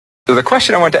So the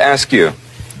question I want to ask you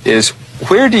is,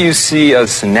 where do you see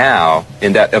us now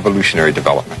in that evolutionary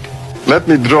development? Let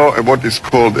me draw what is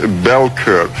called a bell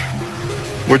curve,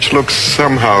 which looks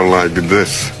somehow like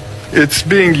this. It's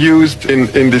being used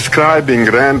in describing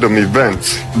random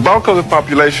events. The bulk of the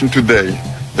population today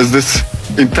is this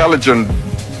intelligent,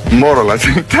 more or less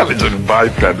intelligent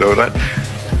biped, all right?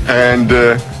 And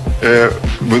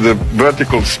with a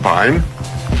vertical spine,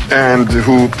 and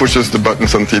who pushes the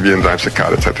buttons on TV and drives a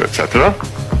car, etc., etc.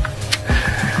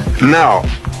 Now,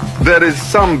 there is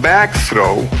some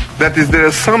backthrow. That is, there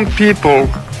are some people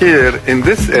here in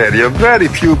this area, very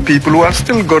few people who are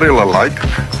still gorilla-like.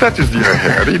 That is, they are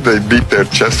hairy. They beat their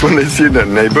chest when they see their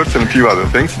neighbors and a few other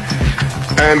things.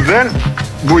 And then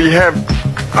we have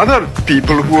other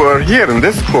people who are here in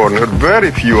this corner,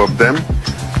 very few of them,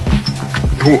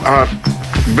 who are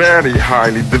very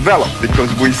highly developed, because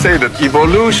we say that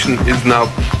evolution is now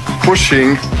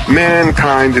pushing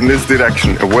mankind in this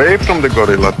direction, away from the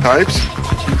gorilla types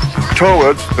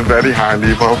towards the very highly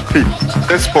evolved people. At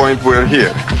this point we're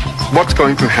here. What's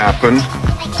going to happen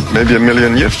maybe 1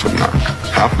 million years from now,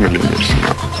 500,000 years from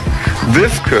now?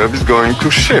 This curve is going to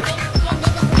shift.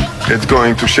 It's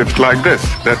going to shift like this.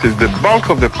 That is, the bulk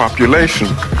of the population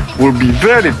will be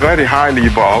very, very highly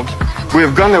evolved. We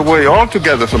have gone away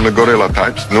altogether from the gorilla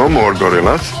types, no more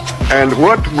gorillas. And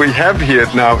what we have here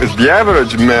now is the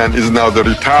average man is now the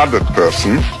retarded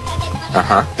person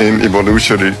in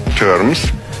evolutionary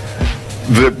terms.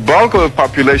 The bulk of the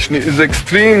population is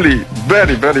extremely,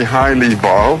 very, very highly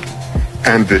evolved.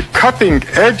 And the cutting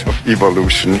edge of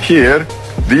evolution here,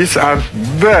 these are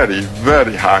very,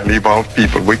 very highly evolved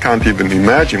people. We can't even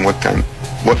imagine what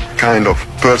kind of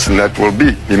person that will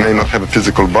be. He may not have a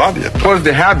physical body. What's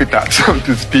the habitat, so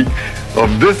to speak,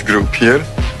 of this group here?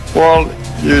 Well,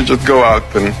 you just go out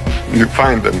and you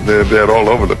find them. They're all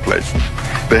over the place.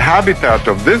 The habitat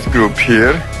of this group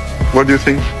here, what do you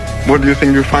think? What do you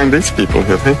think you find these people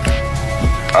here?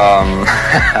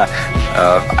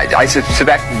 I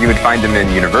suspect you would find them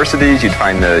in universities. You'd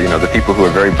find the people who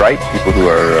are very bright, people who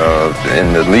are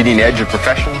in the leading edge of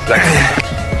professions.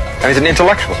 It's an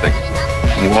intellectual thing.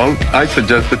 Well, I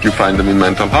suggest that you find them in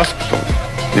mental hospitals,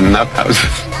 in nut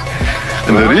houses.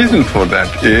 And the reason for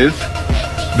that is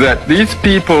that these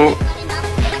people,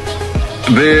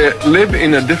 they live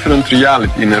in a different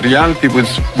reality, in a reality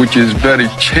which is very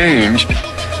changed,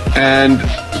 and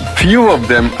few of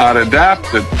them are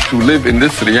adapted to live in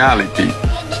this reality,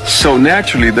 so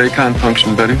naturally they can't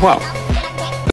function very well.